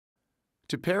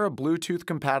To pair a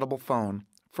Bluetooth-compatible phone,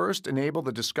 first enable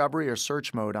the discovery or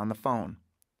search mode on the phone.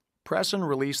 Press and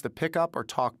release the pickup or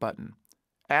talk button.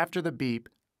 After the beep,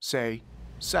 say,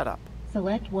 Setup.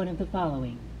 Select one of the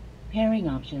following: pairing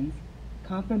options,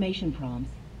 confirmation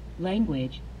prompts,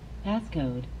 language,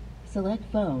 passcode, select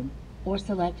phone, or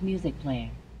select music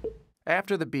player.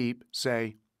 After the beep,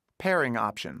 say, Pairing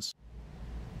options.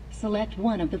 Select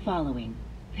one of the following: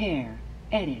 pair,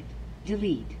 edit,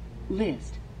 delete,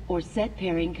 list, or set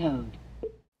pairing code.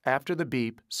 After the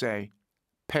beep, say,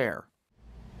 Pair.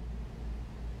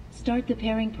 Start the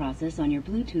pairing process on your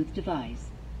Bluetooth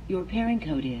device. Your pairing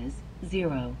code is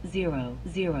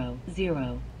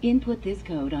 0000. Input this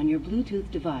code on your Bluetooth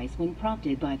device when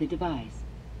prompted by the device.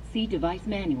 See device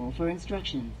manual for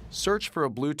instructions. Search for a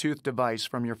Bluetooth device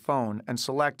from your phone and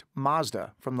select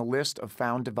Mazda from the list of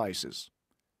found devices.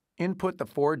 Input the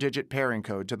 4-digit pairing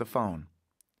code to the phone.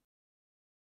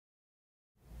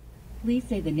 Please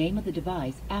say the name of the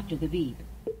device after the beep.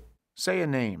 Say a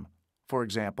name, for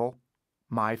example,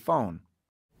 My Phone.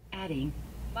 Adding,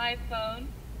 My phone.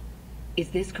 is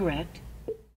this correct?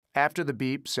 After the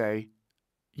beep, say,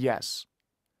 Yes.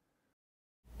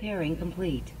 Pairing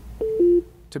complete.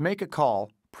 To make a call,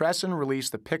 press and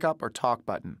release the pickup or talk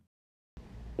button.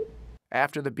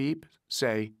 After the beep,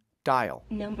 say, Dial.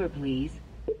 Number, please.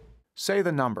 Say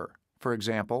the number, for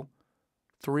example,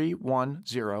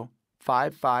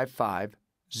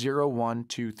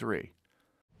 310-555-0123.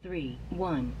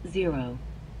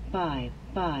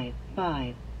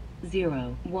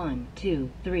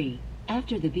 310-555-0123.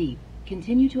 After the beep,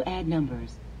 continue to add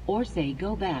numbers, or say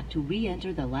go back to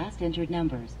re-enter the last entered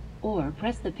numbers, or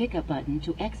press the pickup button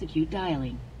to execute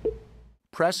dialing.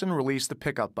 Press and release the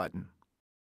pickup button.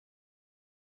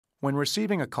 When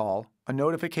receiving a call, a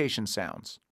notification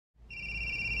sounds.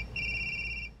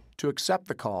 To accept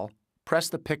the call, press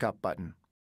the pickup button.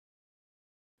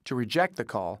 To reject the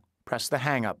call, press the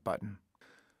hang-up button.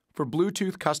 For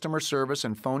Bluetooth customer service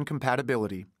and phone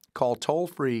compatibility, call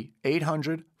toll-free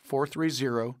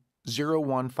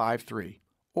 800-430-0153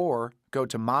 or go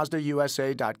to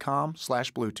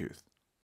mazdausa.com/Bluetooth.